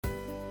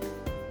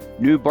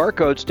New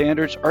barcode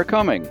standards are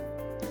coming.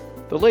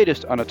 The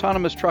latest on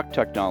autonomous truck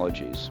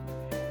technologies.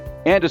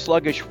 And a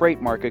sluggish freight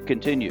market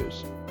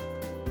continues.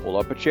 Pull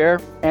up a chair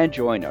and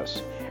join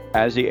us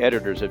as the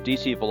editors of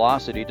DC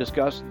Velocity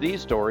discuss these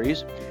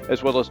stories,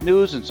 as well as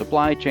news and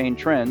supply chain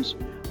trends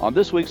on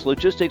this week's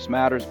Logistics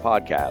Matters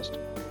podcast.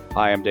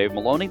 Hi, I'm Dave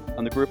Maloney.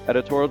 I'm the Group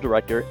Editorial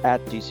Director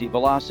at DC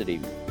Velocity.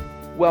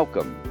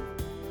 Welcome.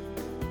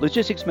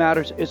 Logistics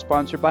Matters is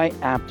sponsored by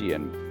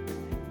Aptean.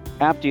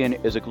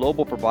 Aptean is a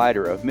global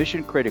provider of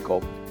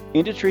mission-critical,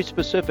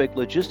 industry-specific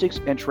logistics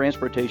and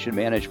transportation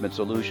management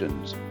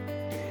solutions.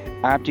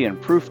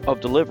 Aptean Proof of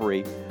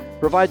Delivery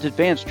provides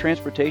advanced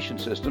transportation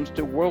systems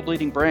to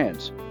world-leading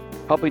brands,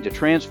 helping to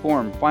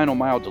transform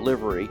final-mile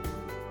delivery,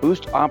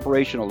 boost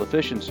operational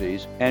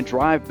efficiencies, and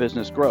drive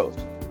business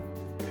growth.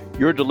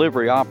 Your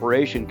delivery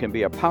operation can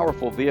be a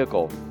powerful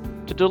vehicle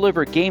to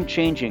deliver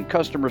game-changing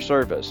customer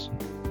service.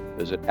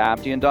 Visit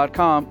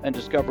Aptean.com and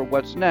discover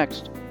what's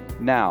next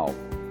now.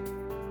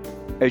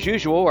 As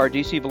usual, our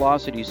DC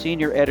Velocity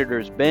senior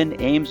editors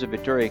Ben Ames and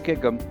Victoria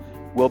Kickham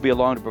will be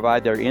along to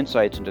provide their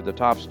insights into the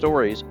top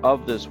stories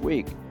of this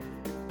week.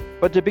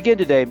 But to begin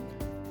today,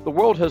 the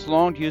world has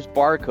long used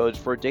barcodes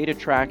for data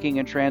tracking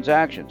and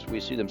transactions. We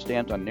see them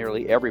stamped on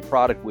nearly every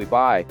product we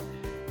buy.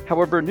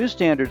 However, new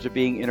standards are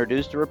being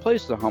introduced to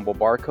replace the humble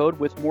barcode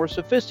with more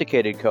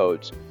sophisticated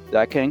codes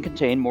that can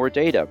contain more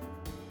data.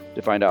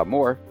 To find out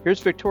more, here's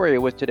Victoria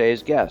with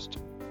today's guest.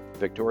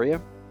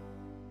 Victoria?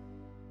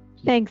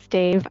 Thanks,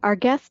 Dave. Our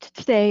guest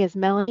today is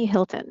Melanie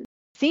Hilton,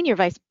 Senior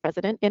Vice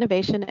President,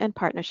 Innovation and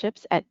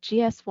Partnerships at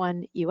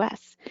GS1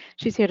 US.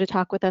 She's here to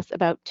talk with us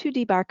about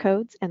 2D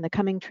barcodes and the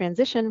coming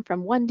transition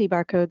from 1D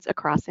barcodes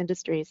across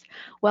industries.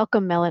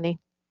 Welcome, Melanie.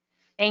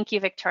 Thank you,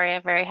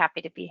 Victoria. Very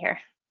happy to be here.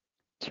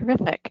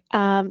 Terrific.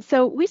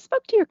 So we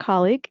spoke to your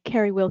colleague,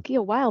 Carrie Wilkie,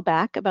 a while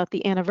back about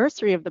the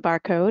anniversary of the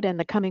barcode and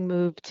the coming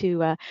move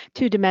to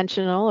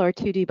two-dimensional or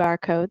 2D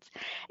barcodes.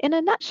 In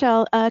a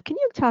nutshell, can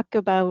you talk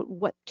about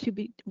what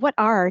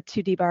are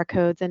 2D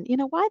barcodes and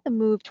why the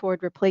move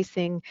toward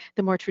replacing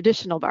the more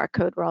traditional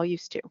barcode we're all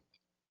used to?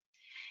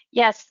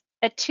 Yes,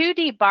 a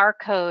 2D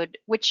barcode,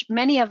 which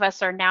many of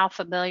us are now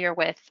familiar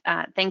with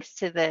thanks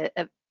to the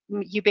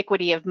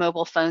ubiquity of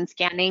mobile phone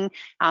scanning.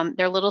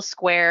 They're little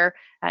square,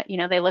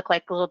 they look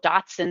like little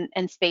dots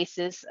and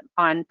spaces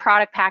on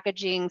product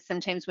packaging.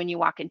 Sometimes when you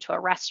walk into a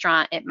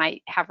restaurant, it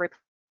might have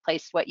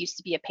replaced what used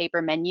to be a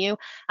paper menu.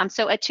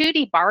 So a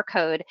 2D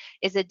barcode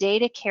is a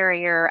data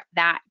carrier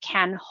that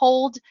can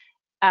hold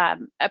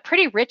a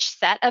pretty rich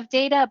set of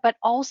data, but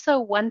also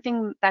one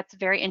thing that's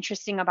very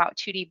interesting about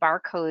 2D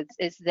barcodes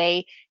is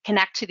they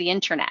connect to the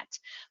internet.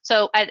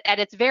 So at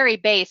its very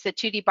base, a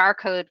 2D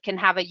barcode can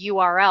have a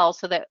URL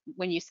so that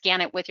when you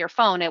scan it with your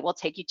phone, it will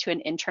take you to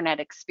an internet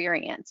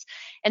experience.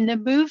 And the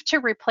move to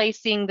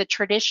replacing the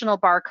traditional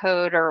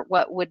barcode, or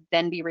what would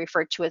then be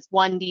referred to as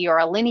 1D or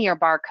a linear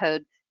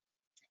barcode,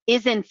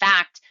 is in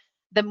fact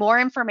the more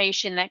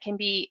information that can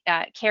be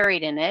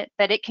carried in it,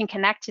 that it can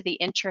connect to the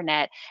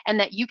internet, and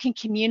that you can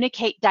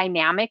communicate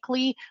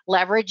dynamically,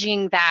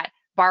 leveraging that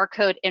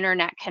barcode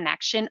internet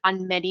connection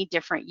on many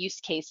different use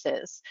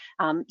cases.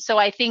 So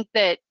I think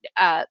that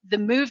the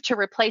move to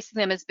replace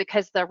them is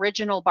because the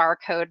original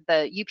barcode,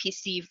 the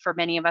UPC for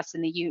many of us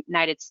in the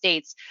United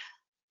States,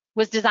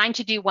 was designed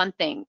to do one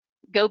thing: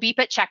 go beep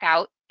at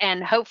checkout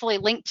and hopefully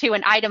link to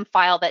an item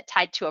file that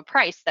tied to a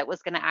price that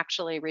was going to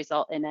actually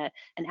result in an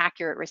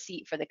accurate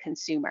receipt for the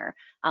consumer.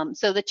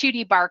 So the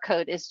 2D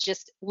barcode is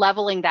just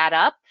leveling that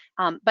up,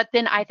 but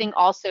then I think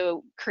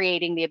also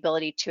creating the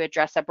ability to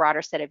address a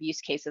broader set of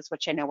use cases,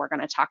 which I know we're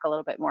going to talk a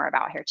little bit more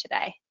about here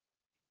today.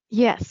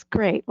 Yes,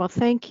 great. Well,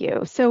 thank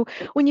you. So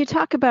when you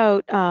talk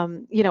about,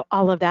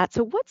 all of that,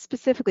 so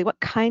what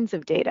kinds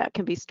of data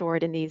can be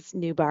stored in these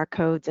new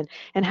barcodes,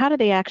 and how do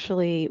they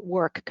actually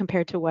work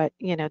compared to what,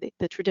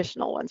 the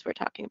traditional ones we're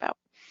talking about?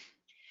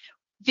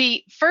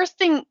 The first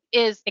thing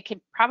is it can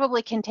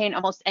probably contain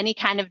almost any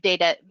kind of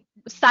data,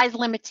 size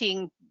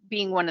limiting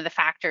being one of the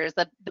factors.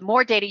 The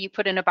more data you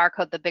put in a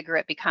barcode, the bigger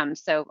it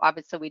becomes. So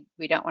obviously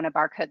we don't want a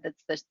barcode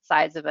that's the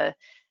size of an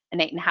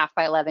 8.5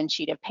 by 11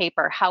 sheet of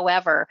paper.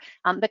 However,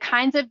 the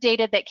kinds of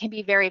data that can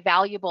be very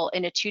valuable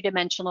in a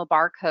two-dimensional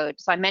barcode.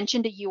 So I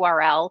mentioned a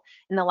URL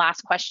in the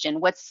last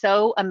question. What's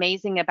so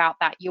amazing about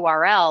that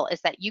URL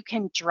is that you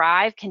can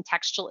drive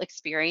contextual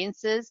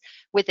experiences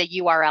with a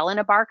URL in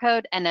a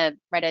barcode, and a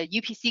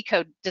UPC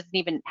code doesn't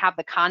even have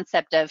the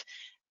concept of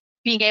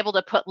being able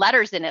to put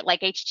letters in it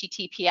like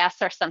HTTPS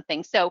or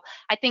something. So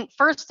I think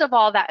first of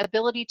all, that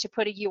ability to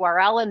put a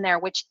URL in there,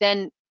 which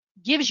then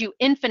gives you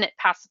infinite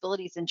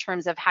possibilities in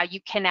terms of how you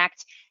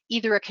connect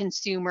either a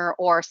consumer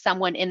or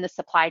someone in the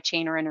supply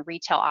chain or in a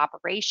retail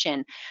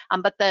operation.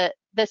 But the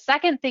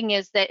second thing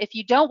is that if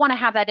you don't want to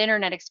have that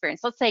internet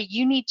experience, let's say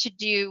you need to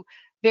do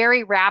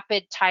very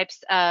rapid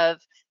types of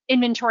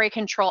inventory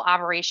control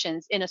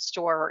operations in a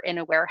store or in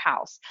a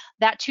warehouse,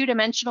 that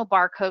two-dimensional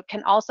barcode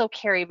can also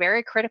carry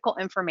very critical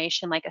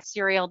information like a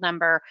serial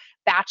number,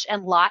 batch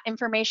and lot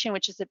information,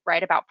 which is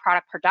right about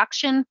product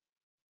production,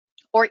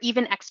 or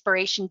even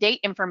expiration date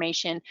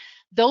information.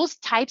 Those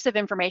types of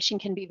information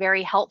can be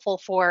very helpful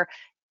for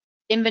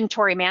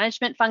inventory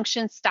management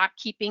functions, stock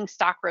keeping,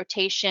 stock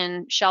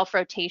rotation, shelf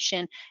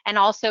rotation, and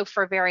also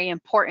for very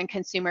important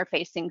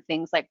consumer-facing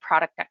things like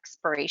product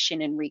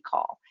expiration and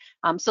recall.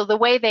 So the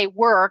way they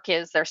work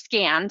is they're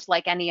scanned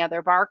like any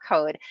other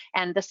barcode,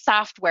 and the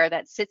software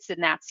that sits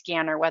in that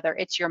scanner, whether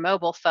it's your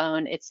mobile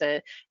phone, it's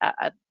a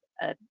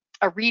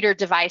reader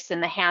device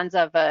in the hands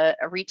of a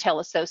retail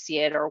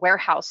associate or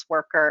warehouse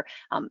worker,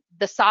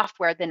 the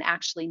software then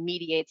actually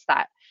mediates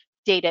that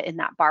data in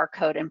that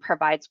barcode and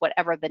provides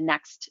whatever the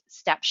next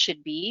step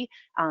should be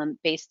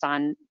based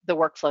on the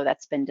workflow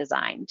that's been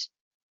designed.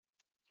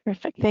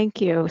 Perfect, thank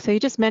you. So you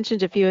just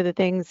mentioned a few of the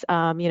things,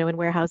 in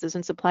warehouses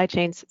and supply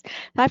chains.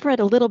 I've read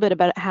a little bit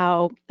about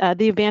how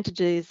the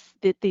advantages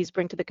that these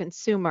bring to the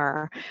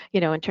consumer,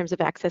 in terms of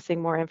accessing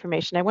more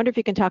information. I wonder if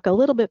you can talk a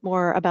little bit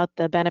more about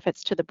the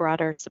benefits to the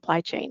broader supply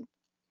chain.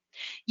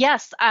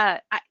 Yes,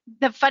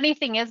 the funny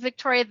thing is,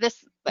 Victoria,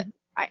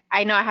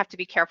 I know I have to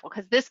be careful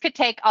because this could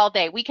take all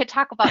day. We could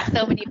talk about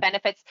so many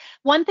benefits.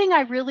 One thing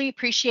I really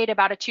appreciate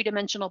about a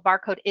two-dimensional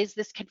barcode is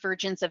this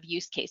convergence of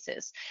use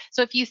cases.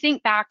 So if you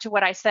think back to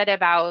what I said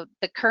about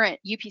the current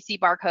UPC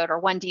barcode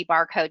or 1D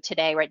barcode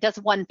today, right, it does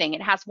one thing,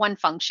 it has one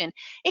function.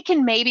 It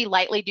can maybe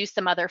lightly do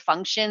some other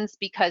functions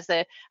because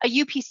a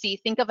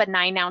UPC, think of a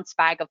 9-ounce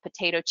bag of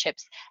potato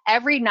chips.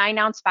 Every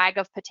 9-ounce bag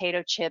of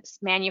potato chips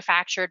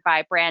manufactured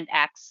by brand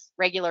X,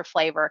 regular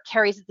flavor,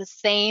 carries the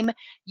same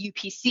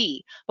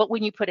UPC. But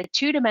when you put a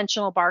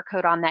two-dimensional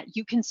barcode on that,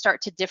 you can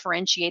start to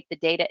differentiate the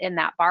data in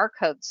that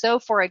barcode. So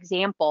for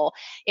example,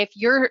 if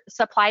your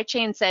supply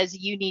chain says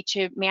you need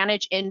to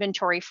manage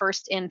inventory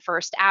first in,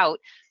 first out,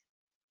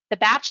 the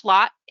batch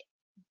lot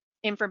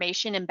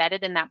information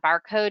embedded in that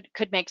barcode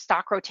could make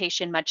stock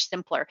rotation much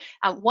simpler.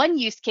 One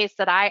use case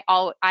that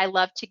I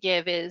love to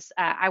give is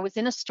I was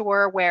in a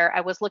store where I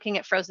was looking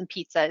at frozen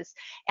pizzas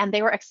and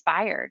they were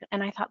expired.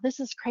 And I thought, this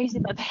is crazy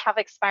that they have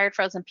expired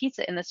frozen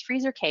pizza in this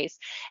freezer case.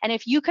 And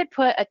if you could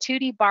put a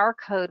 2D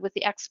barcode with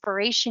the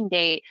expiration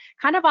date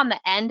kind of on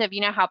the end of,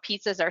 how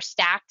pizzas are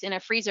stacked in a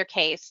freezer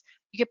case,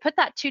 you could put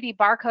that 2D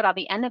barcode on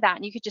the end of that,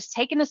 and you could just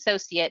take an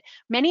associate.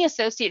 Many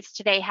associates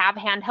today have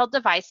handheld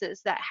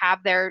devices that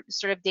have their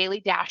sort of daily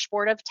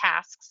dashboard of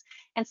tasks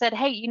and said,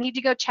 hey, you need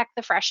to go check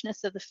the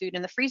freshness of the food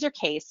in the freezer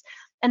case.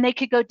 And they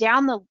could go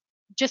down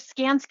just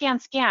scan, scan,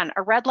 scan.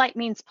 A red light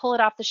means pull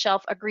it off the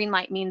shelf. A green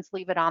light means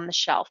leave it on the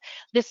shelf.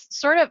 This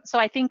sort of, so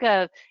I think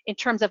of in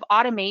terms of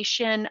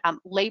automation,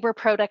 labor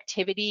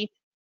productivity,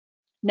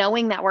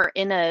 knowing that we're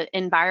in an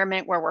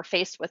environment where we're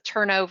faced with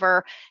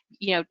turnover,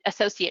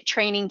 associate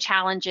training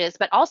challenges,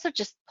 but also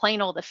just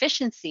plain old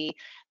efficiency,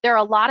 there are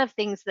a lot of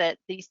things that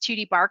these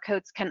 2D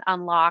barcodes can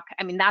unlock.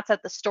 I mean, that's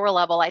at the store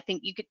level. I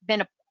think you could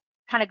then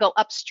kind of go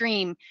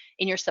upstream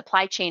in your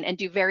supply chain and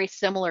do very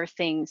similar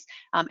things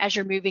as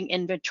you're moving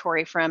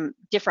inventory from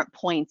different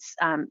points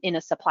in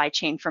a supply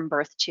chain from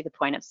birth to the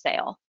point of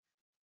sale.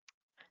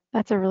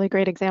 That's a really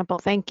great example.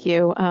 Thank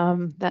you.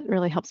 That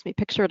really helps me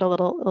picture it a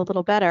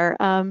little better.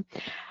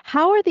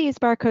 How are these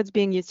barcodes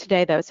being used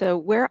today, though? So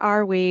where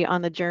are we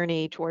on the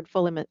journey toward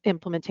full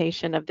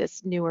implementation of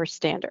this newer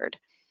standard?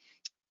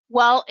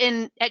 Well,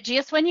 at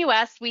GS1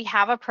 US, we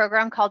have a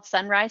program called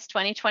Sunrise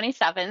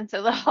 2027.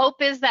 So the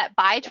hope is that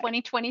by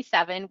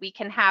 2027, we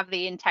can have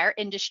the entire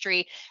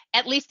industry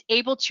at least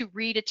able to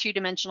read a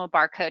two-dimensional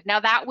barcode. Now,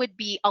 that would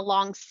be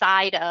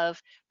alongside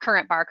of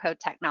current barcode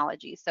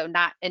technology. So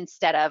not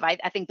instead of, I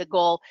think the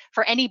goal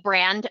for any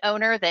brand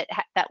owner that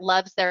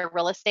loves their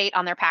real estate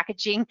on their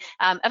packaging,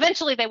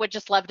 eventually they would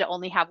just love to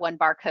only have one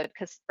barcode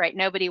because, right,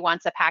 nobody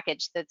wants a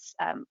package that's,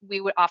 we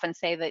would often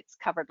say that it's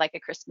covered like a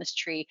Christmas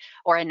tree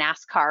or a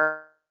NASCAR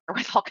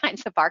with all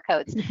kinds of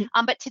barcodes.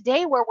 But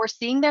today where we're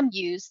seeing them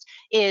used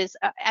is,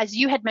 as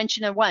you had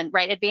mentioned in one,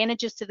 right,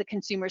 advantages to the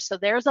consumer. So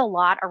there's a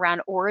lot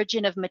around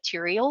origin of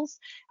materials,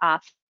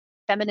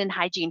 feminine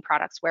hygiene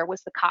products. Where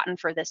was the cotton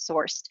for this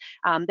sourced?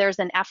 There's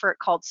an effort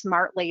called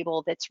Smart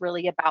Label that's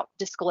really about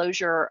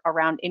disclosure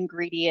around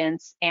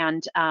ingredients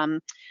and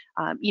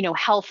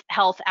health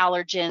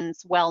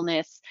allergens,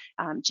 wellness,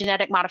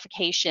 genetic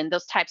modification,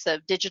 those types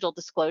of digital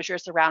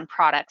disclosures around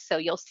products. So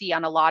you'll see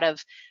on a lot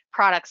of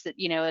products that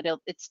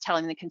it's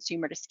telling the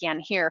consumer to scan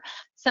here.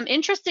 Some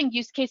interesting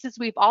use cases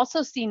we've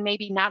also seen,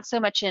 maybe not so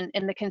much in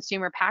the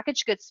consumer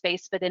packaged goods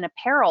space, but in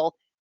apparel,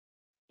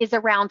 is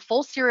around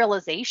full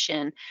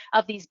serialization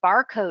of these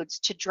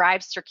barcodes to drive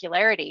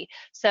circularity.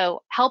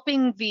 So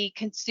helping the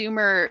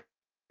consumer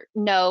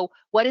know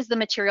what is the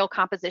material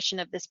composition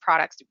of this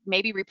product,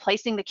 maybe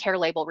replacing the care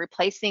label,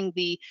 replacing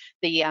the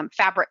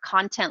fabric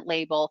content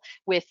label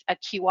with a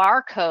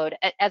QR code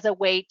as a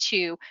way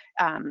to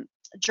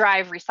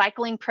drive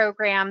recycling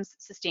programs,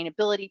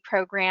 sustainability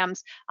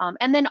programs,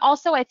 and then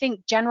also I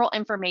think general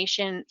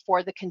information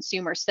for the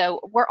consumer.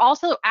 So we're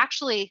also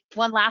actually,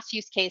 one last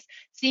use case,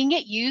 seeing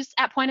it used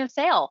at point of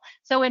sale.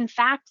 So in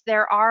fact,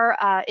 there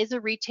is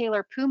a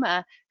retailer,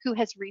 Puma, who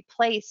has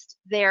replaced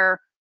their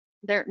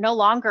they're no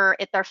longer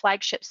at their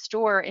flagship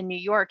store in New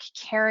York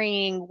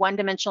carrying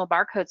one-dimensional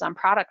barcodes on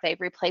product. They've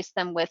replaced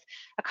them with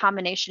a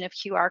combination of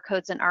QR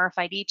codes and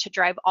RFID to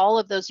drive all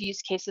of those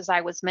use cases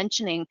I was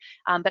mentioning,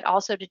 but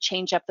also to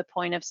change up the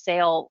point of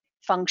sale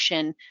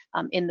function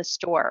in the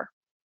store.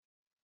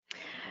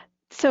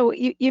 So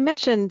you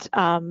mentioned,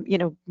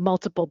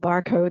 multiple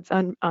barcodes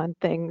on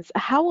things.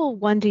 How will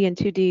 1D and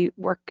 2D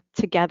work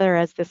together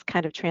as this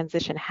kind of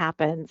transition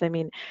happens? I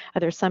mean, are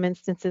there some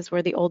instances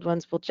where the old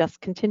ones will just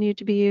continue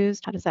to be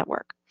used? How does that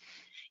work?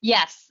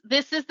 Yes,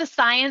 this is the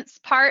science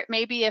part.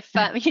 Maybe if,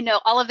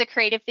 all of the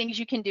creative things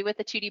you can do with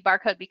the 2D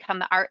barcode become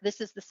the art,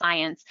 this is the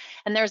science.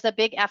 And there's a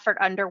big effort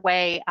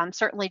underway.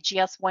 Certainly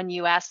GS1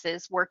 US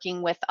is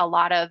working with a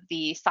lot of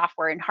the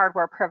software and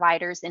hardware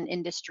providers in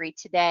industry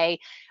today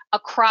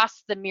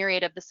across the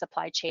myriad of the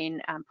supply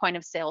chain. Point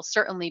of sale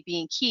certainly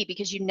being key,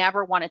 because you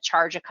never want to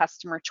charge a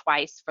customer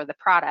twice for the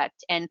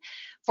product. And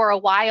for a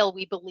while,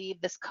 we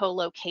believe this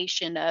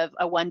co-location of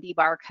a 1D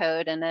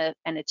barcode and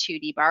a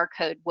 2D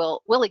barcode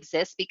will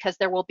exist, because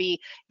there will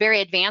be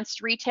very advanced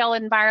retail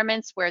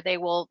environments where they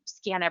will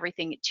scan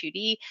everything at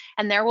 2D,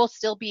 and there will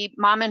still be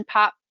mom and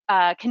pop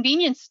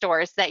convenience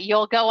stores that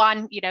you'll go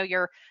on,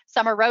 your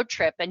summer road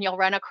trip, and you'll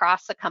run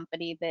across a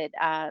company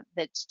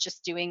that's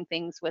just doing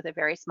things with a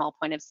very small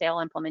point of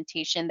sale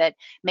implementation that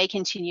may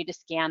continue to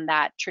scan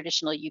that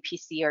traditional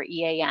UPC or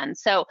EAN.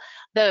 So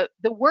the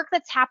work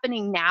that's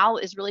happening now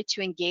is really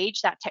to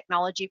engage that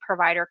technology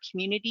provider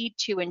community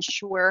to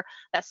ensure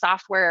that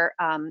software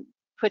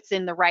puts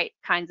in the right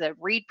kinds of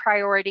read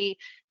priority,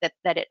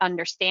 that it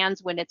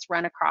understands when it's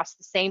run across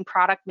the same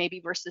product,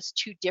 maybe versus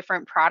two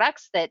different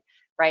products, that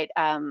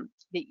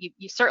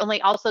you certainly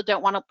also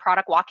don't want a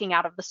product walking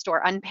out of the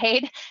store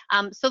unpaid.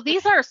 So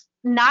these are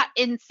not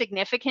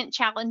insignificant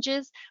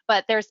challenges,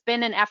 but there's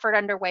been an effort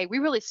underway. We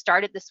really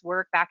started this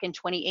work back in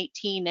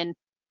 2018, and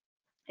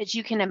as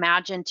you can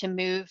imagine, to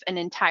move an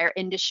entire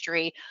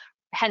industry,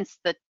 hence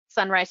the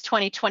Sunrise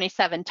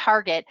 2027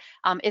 target,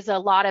 is a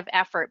lot of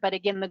effort. But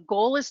again, the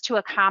goal is to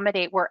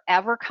accommodate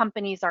wherever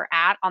companies are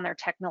at on their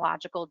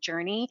technological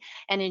journey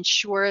and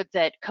ensure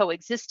that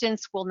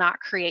coexistence will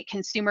not create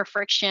consumer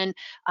friction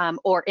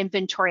or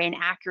inventory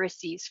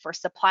inaccuracies for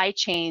supply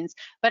chains,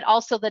 but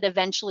also that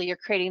eventually you're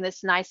creating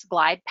this nice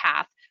glide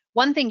path.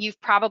 One thing you've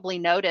probably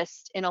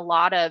noticed in a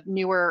lot of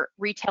newer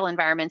retail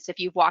environments, if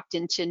you've walked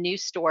into new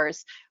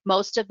stores,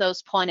 most of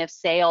those point of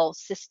sale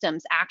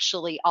systems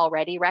actually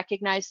already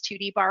recognize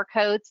 2D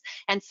barcodes.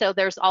 And so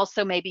there's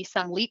also maybe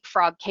some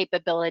leapfrog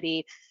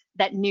capability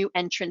that new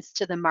entrants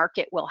to the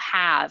market will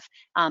have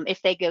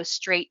if they go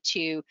straight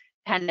to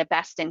kind of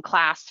best in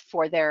class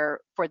for their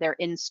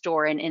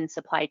in-store and in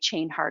supply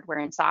chain hardware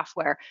and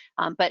software.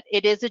 But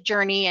it is a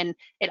journey, and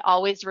it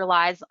always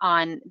relies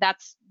on,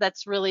 that's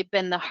really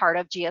been the heart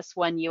of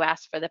GS1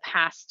 US for the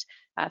past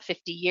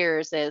 50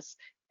 years, is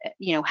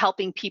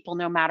helping people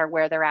no matter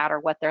where they're at or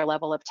what their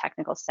level of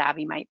technical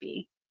savvy might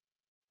be.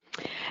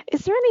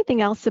 Is there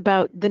anything else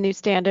about the new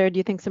standard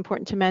you think is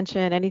important to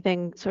mention?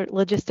 Anything sort of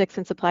logistics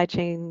and supply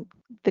chain,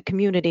 the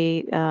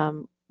community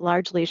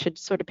largely should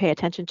sort of pay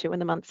attention to in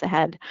the months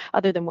ahead,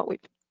 other than what we've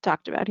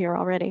talked about here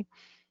already?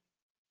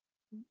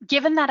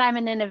 Given that I'm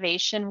an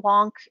innovation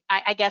wonk,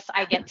 I guess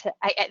I get to,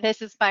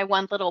 this is my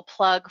one little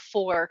plug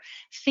for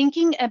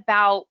thinking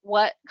about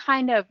what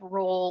kind of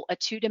role a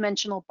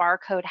two-dimensional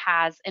barcode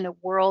has in a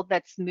world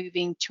that's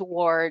moving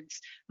towards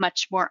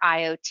much more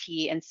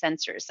IoT and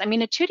sensors. I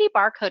mean, a 2D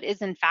barcode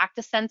is in fact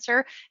a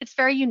sensor. It's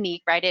very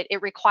unique, right?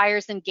 It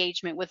requires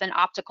engagement with an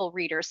optical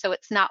reader. So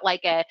it's not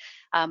like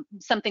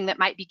something that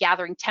might be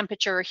gathering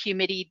temperature or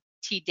humidity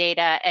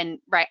data and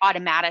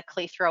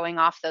automatically throwing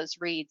off those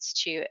reads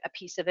to a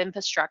piece of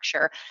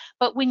infrastructure.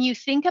 But when you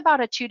think about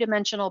a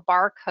two-dimensional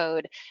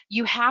barcode,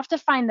 you have to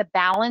find the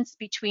balance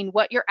between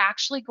what you're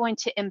actually going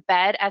to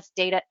embed as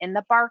data in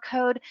the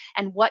barcode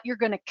and what you're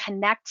going to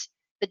connect,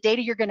 the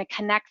data you're going to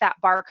connect that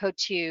barcode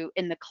to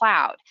in the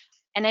cloud.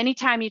 And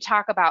anytime you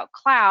talk about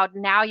cloud,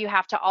 now you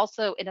have to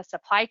also, in a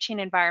supply chain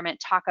environment,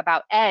 talk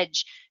about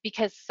edge,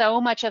 because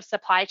so much of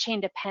supply chain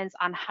depends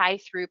on high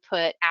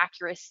throughput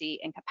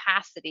accuracy and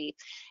capacity.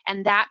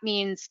 And that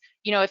means,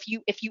 if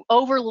you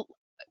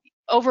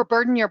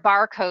overburden your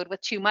barcode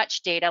with too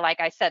much data, like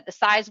I said, the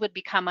size would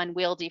become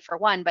unwieldy for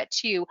one, but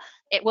two,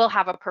 it will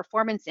have a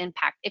performance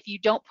impact. If you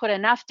don't put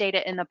enough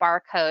data in the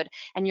barcode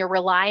and you're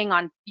relying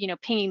on,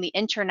 pinging the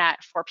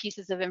internet for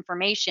pieces of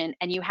information,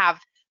 and you have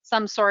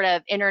some sort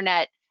of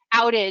internet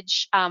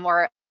outage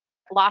or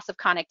loss of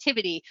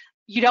connectivity,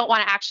 you don't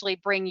want to actually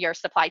bring your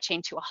supply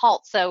chain to a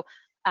halt. So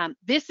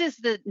this is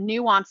the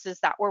nuances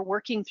that we're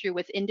working through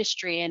with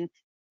industry. And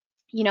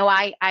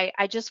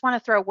I just want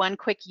to throw one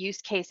quick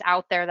use case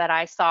out there that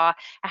I saw.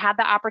 I had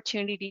the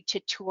opportunity to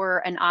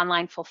tour an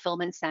online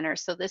fulfillment center.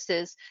 So this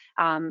is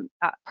a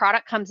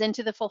product comes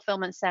into the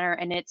fulfillment center,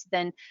 and it's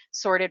then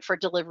sorted for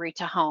delivery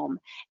to home.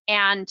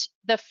 And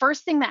the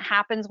first thing that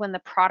happens when the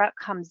product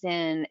comes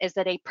in is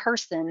that a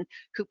person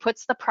who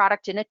puts the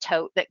product in a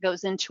tote that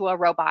goes into a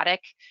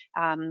robotic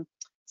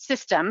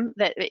system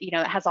that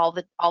has all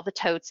the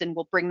totes and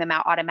will bring them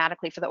out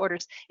automatically for the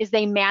orders, is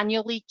they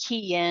manually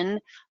key in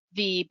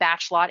the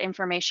batch lot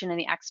information and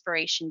the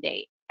expiration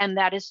date. And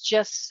that is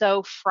just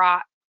so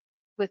fraught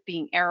with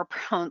being error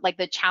prone, like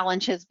the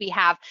challenges we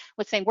have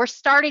with saying we're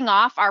starting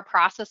off our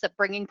process of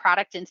bringing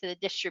product into the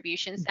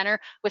distribution center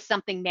with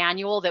something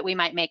manual that we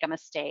might make a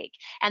mistake.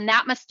 And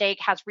that mistake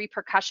has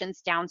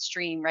repercussions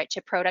downstream, right,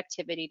 to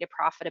productivity, to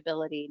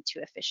profitability,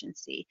 to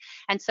efficiency.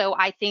 And so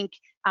I think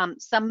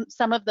some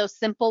of those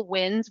simple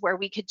wins where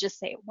we could just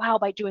say, wow,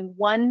 by doing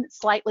one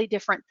slightly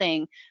different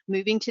thing,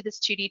 moving to this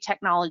 2D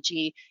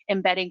technology,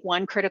 embedding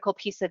one critical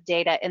piece of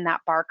data in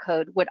that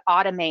barcode would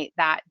automate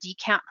that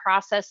decant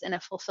process in a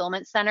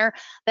fulfillment center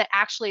that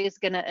actually is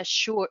going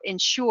to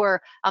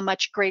ensure a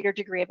much greater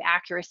degree of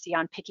accuracy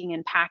on picking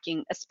and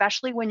packing,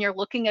 especially when you're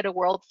looking at a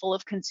world full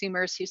of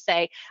consumers who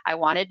say, I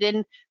want it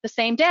in the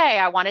same day,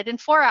 I want it in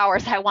 4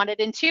 hours, I want it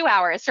in 2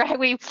 hours, right?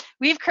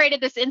 We've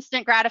created this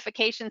instant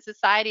gratification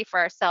society for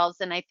ourselves,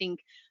 and I think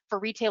for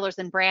retailers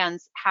and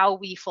brands, how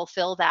we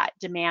fulfill that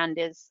demand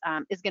is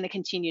going to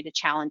continue to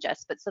challenge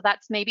us. But so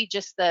that's maybe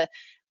just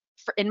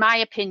in my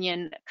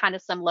opinion, kind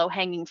of some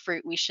low-hanging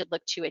fruit we should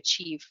look to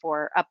achieve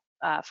for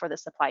the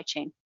supply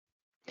chain.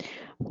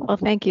 Well,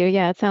 thank you.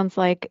 Yeah, it sounds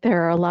like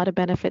there are a lot of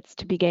benefits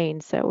to be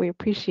gained. So we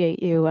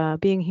appreciate you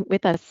being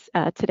with us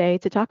today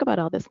to talk about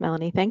all this,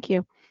 Melanie. Thank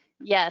you.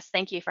 Yes,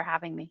 thank you for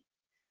having me.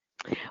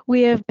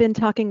 We have been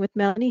talking with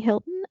Melanie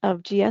Hilton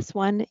of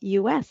GS1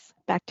 US.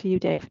 Back to you,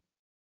 Dave.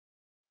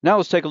 Now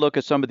let's take a look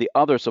at some of the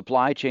other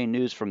supply chain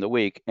news from the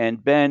week.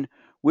 And Ben,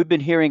 we've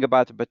been hearing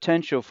about the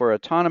potential for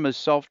autonomous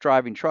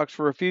self-driving trucks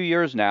for a few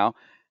years now,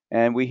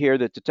 and we hear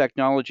that the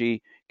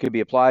technology could be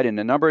applied in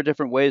a number of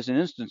different ways and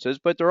instances,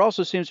 but there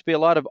also seems to be a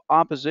lot of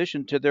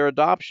opposition to their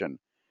adoption.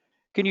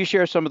 Can you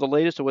share some of the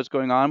latest of what's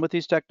going on with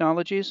these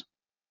technologies?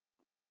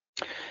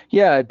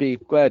 Yeah, I'd be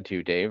glad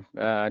to, Dave.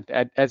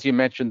 As you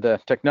mentioned, the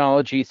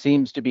technology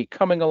seems to be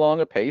coming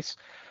along apace,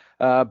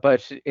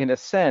 but in a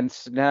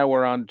sense, now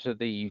we're on to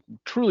the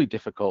truly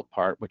difficult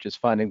part, which is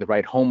finding the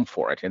right home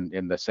for it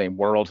in the same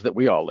world that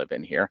we all live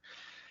in here.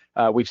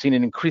 We've seen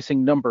an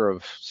increasing number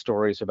of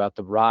stories about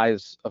the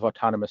rise of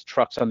autonomous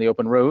trucks on the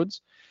open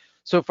roads.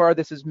 So far,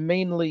 this is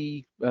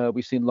mainly,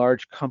 we've seen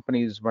large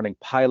companies running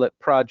pilot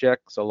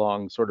projects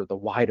along sort of the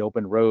wide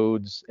open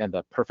roads and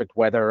the perfect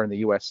weather in the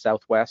US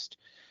Southwest.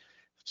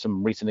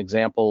 Some recent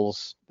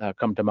examples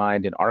come to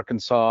mind. In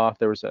Arkansas,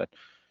 there was a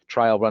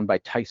trial run by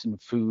Tyson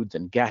Foods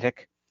and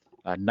Gatik.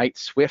 Knight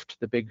Swift,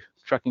 the big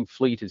trucking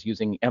fleet, is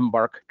using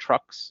Embark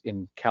trucks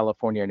in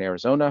California and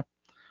Arizona.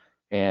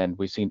 And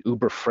we've seen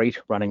Uber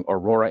Freight running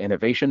Aurora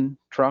Innovation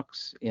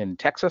trucks in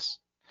Texas.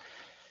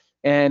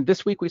 And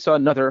this week we saw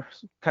another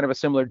kind of a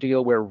similar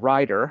deal where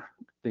Ryder,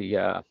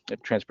 the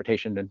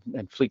transportation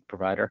and fleet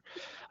provider,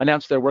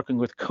 announced they're working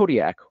with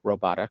Kodiak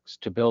Robotics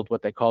to build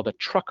what they called a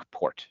truck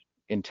port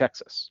in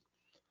Texas.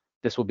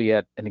 This will be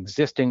at an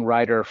existing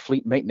Ryder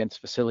fleet maintenance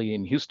facility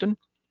in Houston,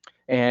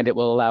 and it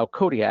will allow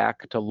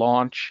Kodiak to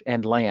launch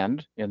and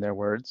land, in their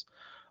words,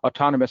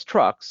 autonomous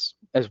trucks,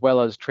 as well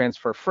as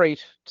transfer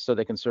freight so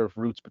they can serve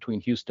routes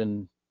between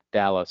Houston,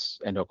 Dallas,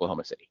 and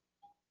Oklahoma City.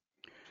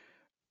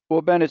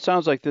 Well, Ben, it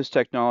sounds like this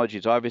technology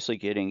is obviously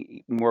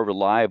getting more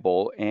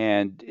reliable.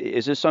 And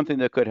is this something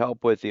that could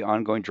help with the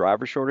ongoing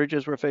driver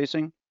shortages we're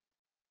facing?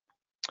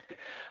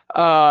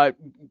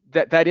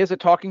 That is a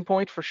talking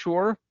point for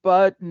sure,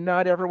 but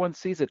not everyone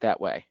sees it that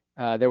way.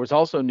 There was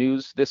also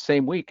news this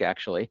same week,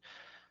 actually,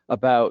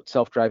 about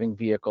self-driving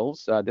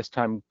vehicles, this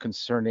time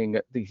concerning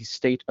the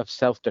state of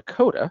South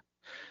Dakota,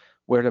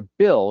 where a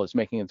bill is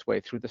making its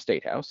way through the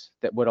State House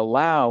that would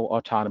allow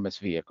autonomous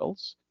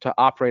vehicles to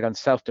operate on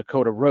South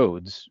Dakota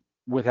roads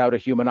without a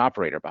human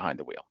operator behind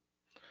the wheel.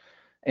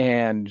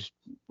 And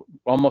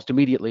almost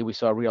immediately, we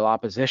saw real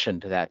opposition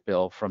to that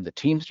bill from the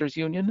Teamsters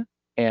Union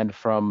and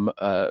from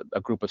a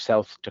group of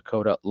South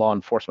Dakota law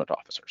enforcement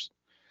officers.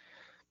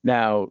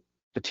 Now,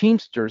 the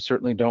Teamsters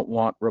certainly don't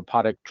want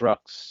robotic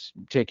trucks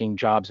taking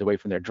jobs away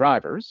from their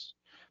drivers.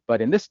 But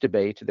in this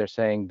debate, they're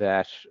saying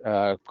that,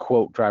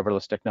 quote,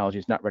 driverless technology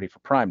is not ready for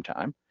prime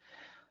time.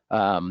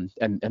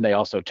 And they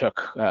also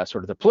took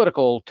sort of the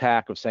political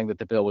tack of saying that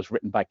the bill was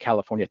written by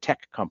California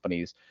tech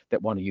companies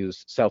that want to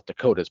use South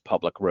Dakota's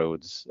public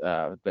roads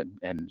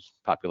and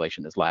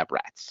population as lab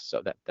rats.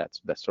 So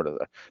that's sort of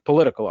the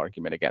political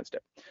argument against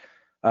it.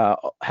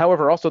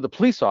 However, also the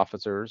police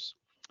officers,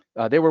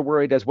 they were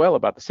worried as well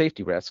about the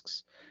safety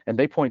risks. And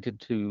they pointed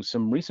to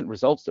some recent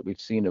results that we've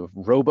seen of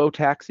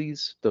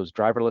robo-taxis, those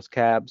driverless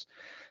cabs.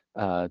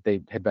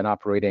 They had been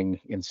operating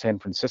in San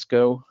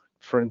Francisco,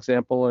 for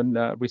example, in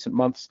recent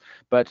months,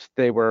 but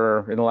they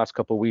were, in the last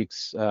couple of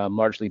weeks,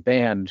 largely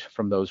banned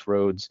from those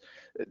roads.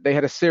 They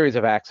had a series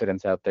of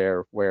accidents out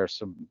there where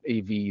some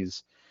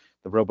AVs,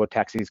 the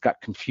robo-taxis, got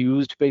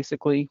confused,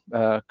 basically,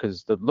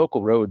 because the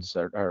local roads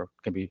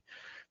can be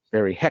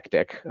very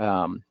hectic.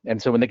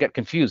 And so when they get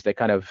confused, they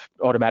kind of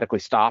automatically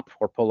stop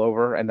or pull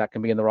over, and that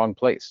can be in the wrong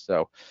place.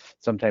 So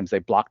sometimes they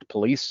blocked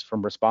police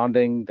from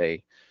responding.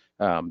 They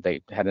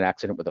had an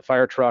accident with a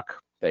fire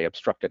truck. They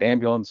obstructed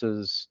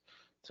ambulances.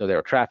 So there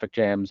are traffic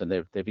jams, and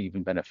there've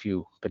even been a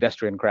few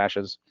pedestrian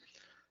crashes.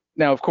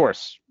 Now, of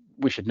course,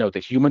 we should note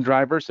that human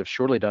drivers have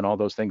surely done all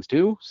those things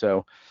too.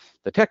 So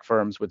the tech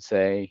firms would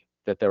say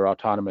that their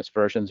autonomous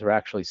versions are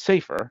actually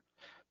safer,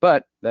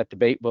 but that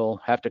debate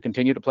will have to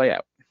continue to play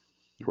out.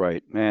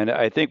 Right. And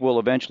I think we'll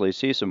eventually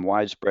see some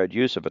widespread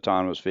use of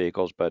autonomous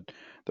vehicles, but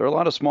there are a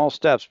lot of small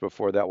steps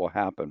before that will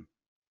happen.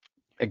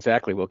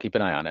 Exactly. We'll keep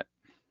an eye on it.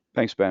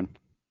 Thanks, Ben.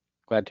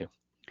 Glad to.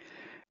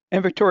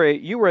 And Victoria,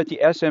 you were at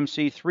the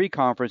SMC3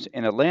 conference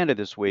in Atlanta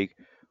this week,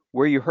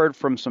 where you heard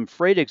from some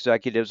freight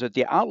executives that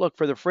the outlook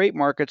for the freight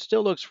market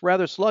still looks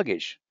rather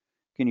sluggish.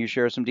 Can you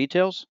share some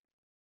details?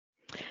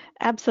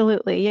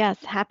 Absolutely.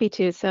 Yes, happy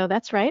to. So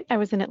that's right. I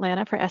was in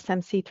Atlanta for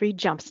SMC3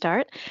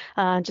 Jumpstart.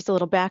 Just a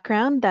little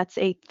background. That's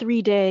a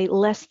 3-day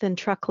less than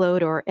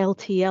truckload or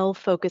LTL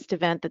focused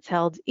event that's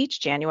held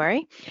each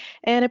January.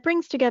 And it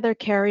brings together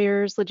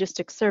carriers,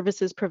 logistics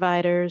services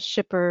providers,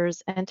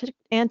 shippers,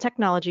 and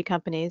technology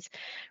companies,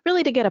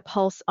 really to get a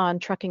pulse on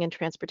trucking and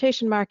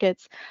transportation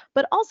markets,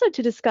 but also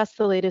to discuss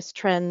the latest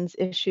trends,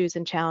 issues,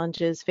 and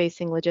challenges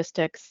facing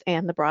logistics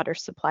and the broader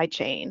supply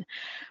chain.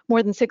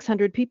 More than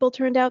 600 people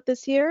turned out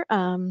this year.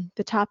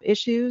 The top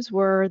issues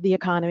were the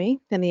economy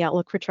and the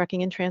outlook for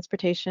trucking and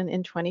transportation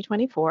in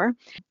 2024.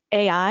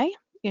 AI,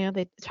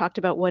 they talked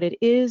about what it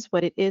is,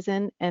 what it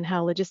isn't, and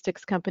how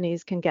logistics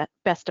companies can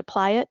best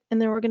apply it in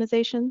their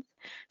organizations.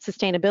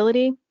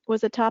 Sustainability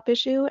was a top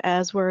issue,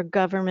 as were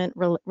government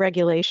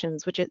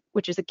regulations,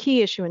 which is a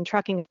key issue in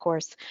trucking, of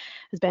course,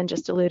 as Ben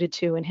just alluded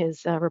to in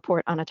his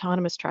report on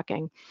autonomous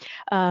trucking.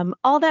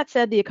 All that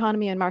said, the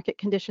economy and market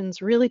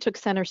conditions really took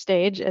center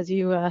stage as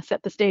you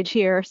set the stage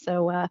here.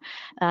 So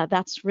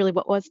that's really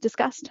what was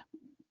discussed.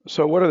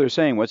 So what are they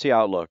saying? What's the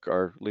outlook?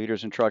 Are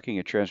leaders in trucking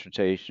and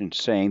transportation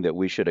saying that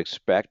we should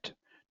expect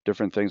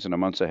different things in the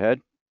months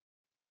ahead?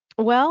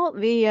 Well,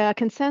 the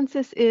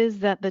consensus is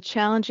that the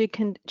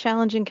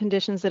challenging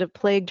conditions that have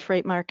plagued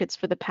freight markets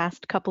for the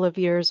past couple of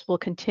years will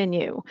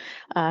continue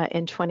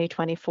in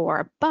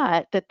 2024,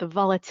 but that the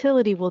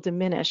volatility will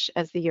diminish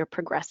as the year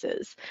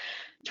progresses.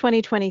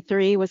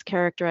 2023 was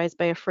characterized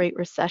by a freight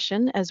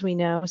recession, as we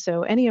know,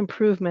 so any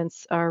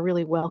improvements are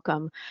really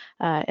welcome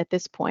at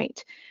this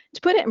point.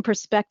 To put it in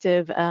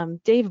perspective,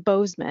 Dave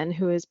Bozeman,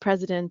 who is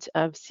president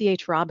of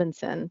C.H.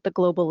 Robinson, the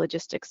global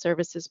logistics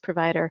services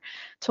provider,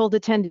 told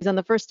attendees on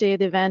the first day of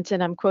the event,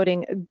 and I'm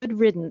quoting, "Good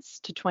riddance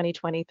to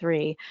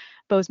 2023.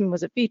 Bozeman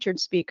was a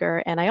featured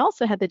speaker, and I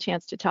also had the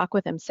chance to talk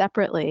with him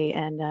separately,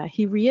 and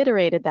he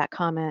reiterated that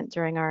comment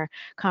during our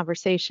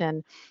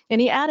conversation. And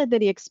he added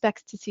that he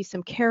expects to see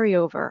some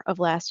carryover of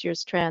last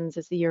year's trends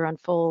as the year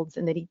unfolds,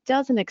 and that he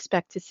doesn't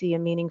expect to see a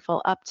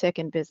meaningful uptick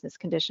in business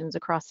conditions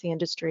across the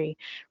industry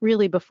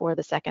really before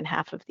the second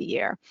half of the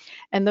year."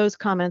 And those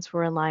comments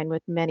were in line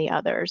with many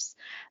others.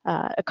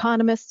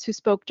 Economists who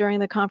spoke during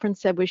the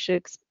conference said we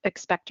should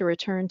expect a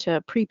return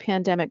to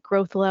pre-pandemic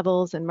growth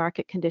levels and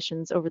market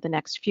conditions over the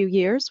next few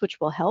years,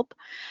 which will help.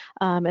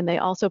 And they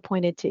also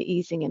pointed to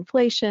easing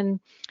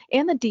inflation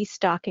and the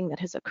destocking that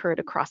has occurred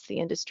across the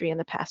industry in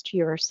the past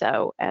year or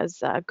so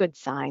as good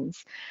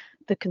signs.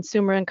 The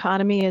consumer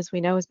economy, as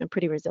we know, has been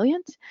pretty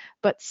resilient,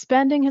 but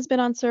spending has been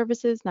on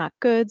services, not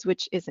goods,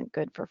 which isn't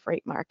good for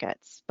freight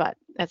markets. But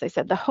as I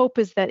said, the hope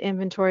is that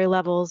inventory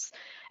levels,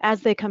 as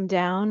they come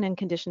down and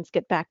conditions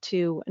get back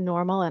to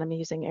normal, and I'm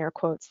using air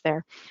quotes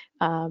there,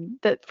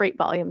 that freight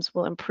volumes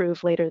will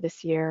improve later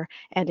this year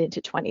and into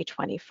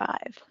 2025.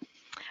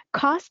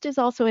 Cost is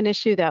also an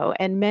issue, though,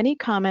 and many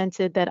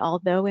commented that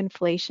although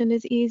inflation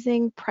is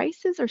easing,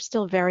 prices are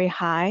still very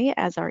high,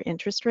 as are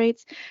interest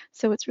rates.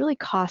 So it's really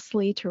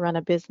costly to run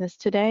a business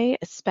today,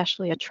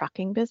 especially a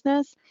trucking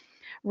business.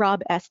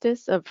 Rob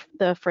Estes of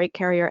the freight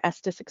carrier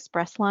Estes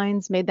Express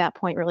Lines made that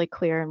point really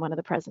clear in one of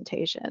the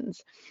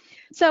presentations.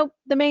 So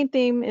the main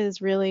theme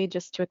is really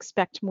just to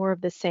expect more of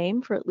the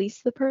same for at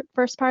least the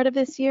first part of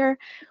this year,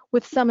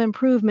 with some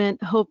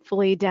improvement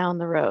hopefully down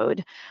the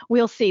road.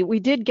 We'll see. We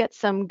did get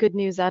some good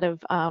news out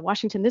of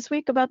Washington this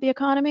week about the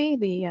economy.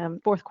 The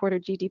fourth quarter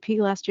GDP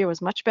last year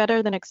was much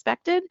better than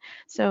expected,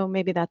 so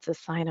maybe that's a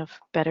sign of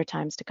better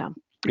times to come.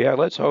 Yeah,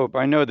 let's hope.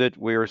 I know that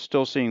we're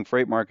still seeing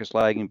freight markets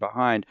lagging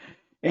behind,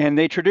 and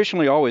they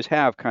traditionally always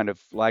have kind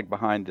of lagged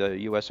behind the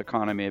U.S.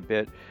 economy a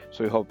bit,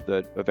 so we hope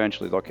that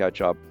eventually they'll catch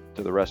up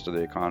to the rest of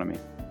the economy.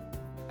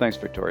 Thanks,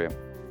 Victoria.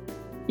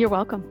 You're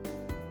welcome.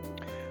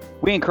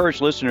 We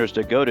encourage listeners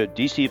to go to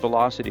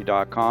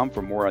dcvelocity.com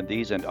for more on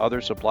these and other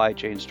supply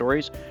chain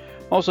stories.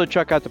 Also,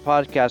 check out the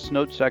podcast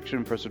notes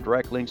section for some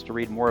direct links to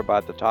read more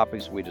about the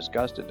topics we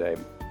discussed today.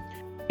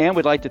 And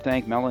we'd like to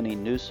thank Melanie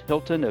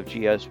Nuce-Hilton of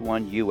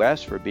GS1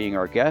 US for being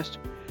our guest.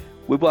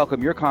 We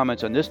welcome your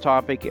comments on this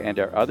topic and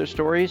our other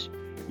stories.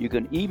 You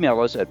can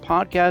email us at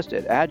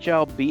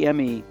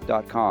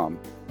podcast@agilebme.com.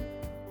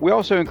 We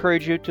also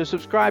encourage you to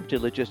subscribe to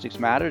Logistics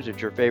Matters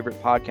at your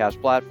favorite podcast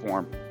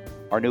platform.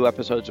 Our new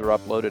episodes are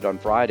uploaded on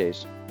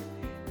Fridays.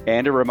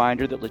 And a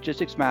reminder that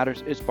Logistics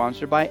Matters is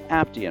sponsored by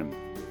Aptean.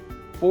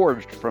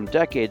 Forged from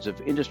decades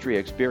of industry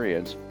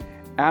experience,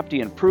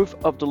 Aptean Proof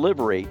of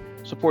Delivery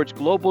supports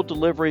global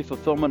delivery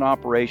fulfillment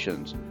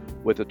operations,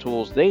 with the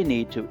tools they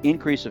need to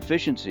increase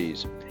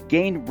efficiencies,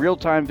 gain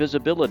real-time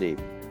visibility,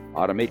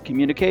 automate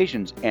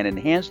communications, and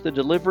enhance the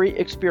delivery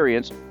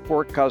experience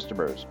for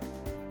customers.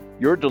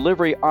 Your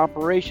delivery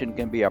operation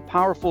can be a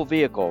powerful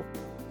vehicle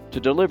to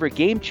deliver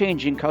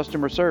game-changing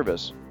customer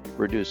service,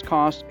 reduce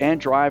costs, and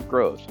drive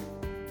growth.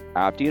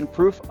 Aptean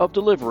Proof of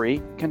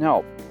Delivery can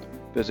help.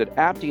 Visit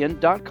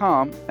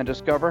aptean.com and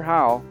discover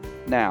how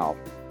now.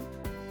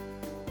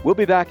 We'll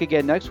be back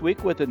again next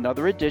week with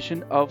another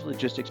edition of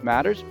Logistics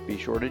Matters. Be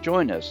sure to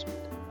join us.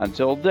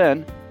 Until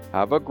then,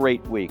 have a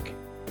great week.